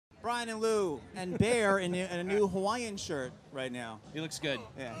Brian and Lou and Bear in a new Hawaiian shirt right now. He looks good.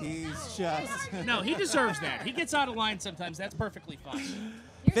 Yeah, he's just... No, he deserves that. He gets out of line sometimes. That's perfectly fine.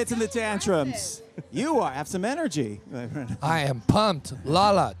 Fitz in the Tantrums. You have some energy. I am pumped.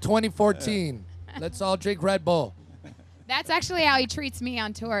 Lolla, 2014. Let's all drink Red Bull. That's actually how he treats me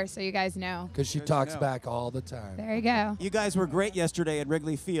on tour, so you guys know. Because she talks back all the time. There you go. You guys were great yesterday at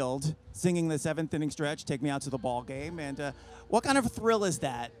Wrigley Field, singing the 7th inning stretch, Take Me Out to the Ball Game. And what kind of thrill is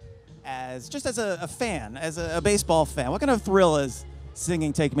that, as a fan, as a baseball fan? What kind of thrill is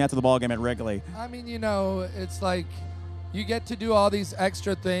singing Take Me Out to the Ball Game at Wrigley? I mean, you know, it's like you get to do all these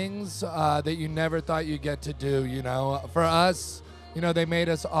extra things that you never thought you'd get to do, you know. For us, you know, they made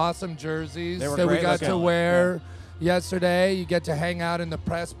us awesome jerseys that we got to wear. Yesterday, you get to hang out in the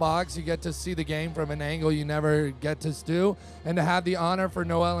press box. You get to see the game from an angle you never get to do. And to have the honor for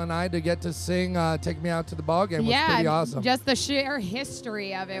Noelle and I to get to sing Take Me Out to the Ball Game was pretty awesome. Just the sheer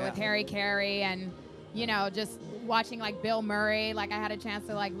history of it with Harry Carey and, you know, just watching like Bill Murray. Like I had a chance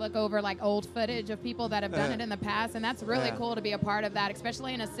to like look over like old footage of people that have done it in the past. And that's really cool to be a part of that,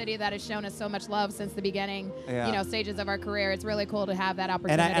 especially in a city that has shown us so much love since the beginning, you know, stages of our career. It's really cool to have that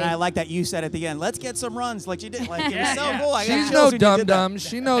opportunity. And I like that you said at the end, let's get some runs like you did. Like, it was so cool. She's no dum-dum.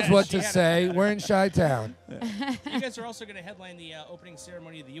 She knows what to say. We're in Chi-Town. You guys are also going to headline the opening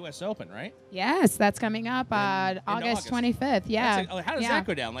ceremony of the U.S. Open, right? Yes, that's coming up August 25th. Yeah. How does that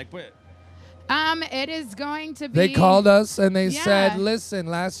go down? Like, what? It is going to be... They called us and they said, listen,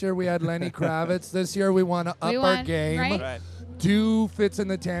 last year we had Lenny Kravitz. This year we want to up our game. Right? Do Fitz and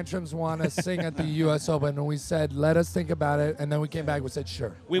the Tantrums want to sing at the U.S. Open? And we said, let us think about it. And then we came back and said,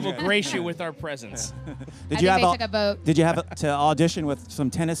 sure. We will grace you with our presence. Did you have to audition with some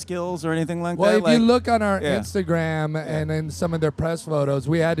tennis skills or anything like that? Well, if you look on our Instagram and in some of their press photos,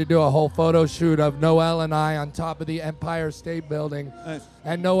 we had to do a whole photo shoot of Noelle and I on top of the Empire State Building. Nice.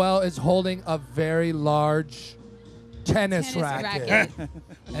 And Noelle is holding a very large tennis racket.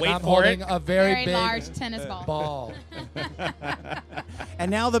 And I'm holding a very big large tennis ball. And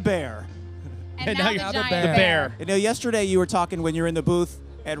now the bear. And now the giant bear. You know, yesterday you were talking when you were in the booth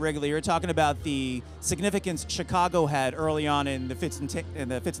at Wrigley. You were talking about the significance Chicago had early on in the Fitz and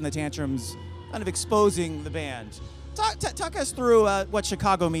the Tantrums, kind of exposing the band. Talk us through what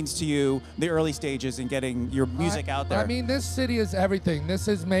Chicago means to you, the early stages in getting your music out there. I mean, this city is everything. This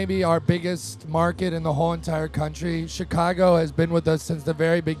is maybe our biggest market in the whole entire country. Chicago has been with us since the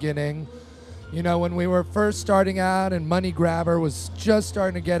very beginning. You know, when we were first starting out and Money Grabber was just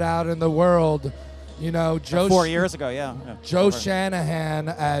starting to get out in the world, you know, 4 years ago, Joe Shanahan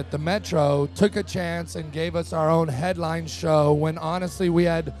at the Metro took a chance and gave us our own headline show when honestly we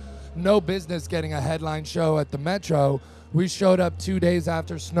had no business getting a headline show at the Metro. We showed up 2 days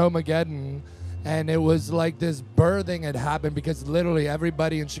after Snowmageddon, and it was like this birthing had happened because literally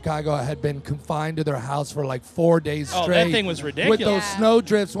everybody in Chicago had been confined to their house for like 4 days straight. Oh, that thing was ridiculous. With those snow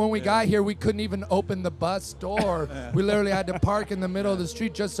drifts. When we got here, we couldn't even open the bus door. We literally had to park in the middle of the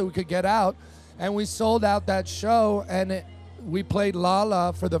street just so we could get out. And we sold out that show, and we played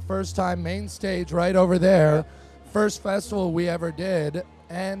Lolla for the first time, main stage right over there. First festival we ever did.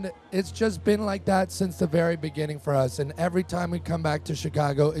 And it's just been like that since the very beginning for us. And every time we come back to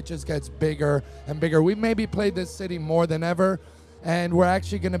Chicago, it just gets bigger and bigger. We maybe played this city more than ever. And we're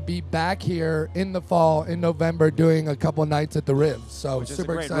actually going to be back here in the fall, in November, doing a couple nights at the Riv. So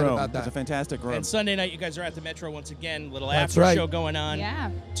super excited about that. It's a fantastic room. And Sunday night, you guys are at the Metro once again. Little after show going on.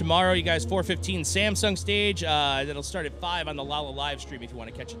 Yeah. Tomorrow, you guys, 4:15 Samsung stage. That'll start at 5 on the Lolla live stream if you want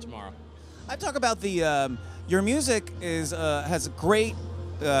to catch it tomorrow. I talk about the your music has great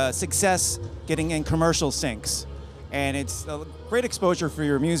success getting in commercial syncs, and it's a great exposure for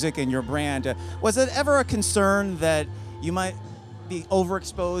your music and your brand. Was it ever a concern that you might be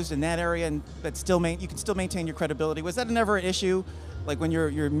overexposed in that area, and but you can still maintain your credibility? Was that never an issue, like when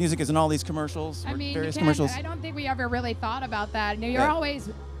your music is in all these commercials, various commercials? I don't think we ever really thought about that. You know, you're always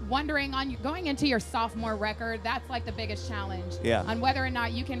wondering on going into your sophomore record. That's like the biggest challenge. On whether or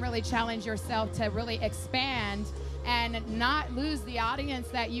not you can really challenge yourself to really expand and not lose the audience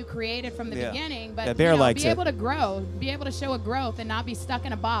that you created from the beginning, but be able to grow, be able to show a growth and not be stuck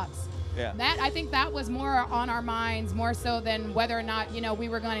in a box. That I think that was more on our minds, more so than whether or not, you know, we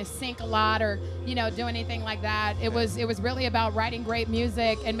were going to sync a lot or, you know, do anything like that. It was really about writing great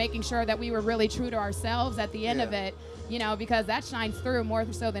music and making sure that we were really true to ourselves at the end of it, you know, because that shines through more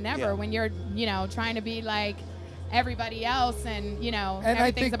so than ever when you're, you know, trying to be like everybody else and, you know,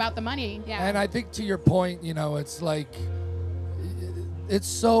 everything's about the money. And I think to your point, you know, it's like it's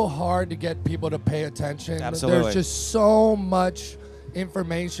so hard to get people to pay attention. Absolutely. There's just so much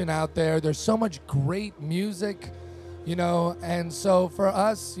information out there. There's so much great music, you know. And so for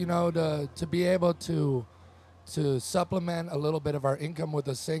us, you know, to be able to supplement a little bit of our income with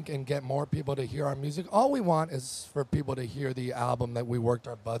a sync and get more people to hear our music, all we want is for people to hear the album that we worked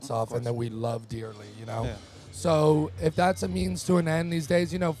our butts off and that we love dearly, you know. Yeah. So if that's a means to an end these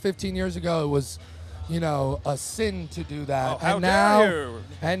days, you know, 15 years ago it was, you know, a sin to do that. Oh, how dare you.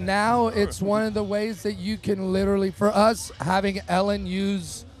 And now it's one of the ways that you can literally, for us, having Ellen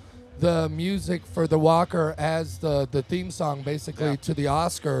use the music for The Walker as the theme song basically to the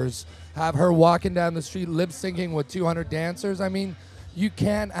Oscars, have her walking down the street lip syncing with 200 dancers. I mean, you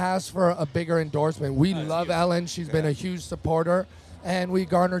can't ask for a bigger endorsement. We love Ellen. She's been a huge supporter, and we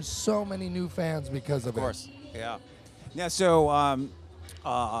garnered so many new fans because of it. Of course, yeah. Yeah, so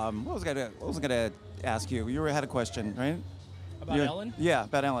what was I gonna ask you? You had a question, right? About Ellen? Yeah,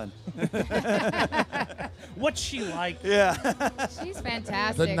 about Ellen. What's she like? Yeah. She's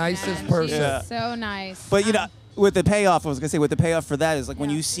fantastic. The nicest man. person. She's so nice. But you know, with the payoff, I was gonna say, with the payoff for that is like when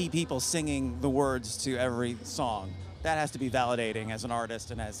you see people singing the words to every song, that has to be validating as an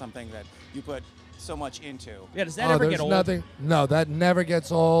artist and as something that you put so much into. Yeah, does that ever get old? No, that never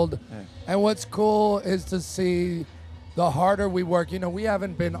gets old. Yeah. And what's cool is to see the harder we work. You know, we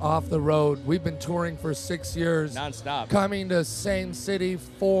haven't been off the road. We've been touring for 6 years. Non-stop. Coming to same city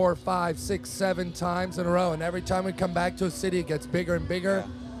 4, 5, 6, 7 times in a row. And every time we come back to a city, it gets bigger and bigger.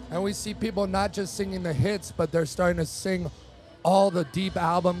 Yeah. And we see people not just singing the hits, but they're starting to sing all the deep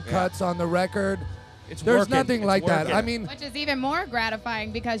album cuts on the record. There's nothing like that. I mean, which is even more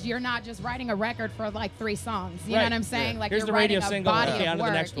gratifying because you're not just writing a record for like 3 songs. You know what I'm saying? Like here's you're the radio writing a single. body Okay, of on to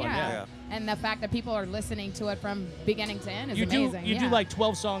work. the next one. Yeah. And the fact that people are listening to it from beginning to end is You amazing. do like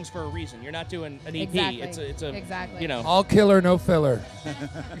 12 songs for a reason. You're not doing an EP. Exactly. It's a exactly. you know. all killer, no filler.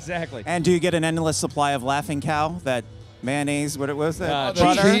 Exactly. And do you get an endless supply of Laughing Cow? That mayonnaise, what it was? That the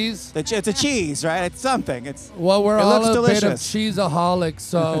butter? cheese. It's a cheese, right? It's something. Well, we're It all looks a bit of delicious. cheeseaholics,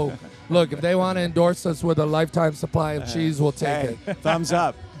 so look, if they want to endorse us with a lifetime supply of cheese, we'll take it. Thumbs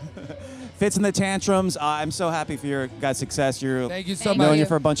up. Fitz and the Tantrums. I'm so happy for your guys' success. Thank you so much. Known you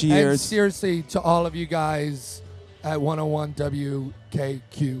for a bunch of years. And seriously, to all of you guys at 101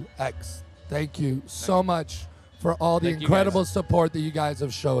 WKQX, thank you so much for all the incredible support that you guys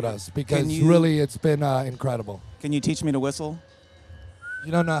have showed us, because really it's been incredible. Can you teach me to whistle?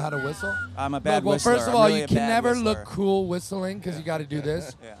 You don't know how to whistle? I'm a bad well, whistler. first of I'm all, really you a can bad never whistler. look cool whistling because you got to do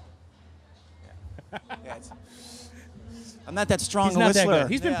this. I'm not that strong He's a not that whistler.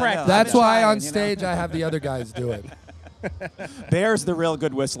 good. He's been I practicing. know. I've That's been why trying, on stage I have the other guys do it. Bear's the real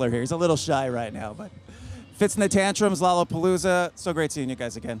good whistler here. He's a little shy right now, but Fitz and the Tantrums, Lollapalooza. So great seeing you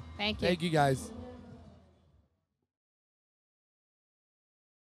guys again. Thank you. Thank you guys.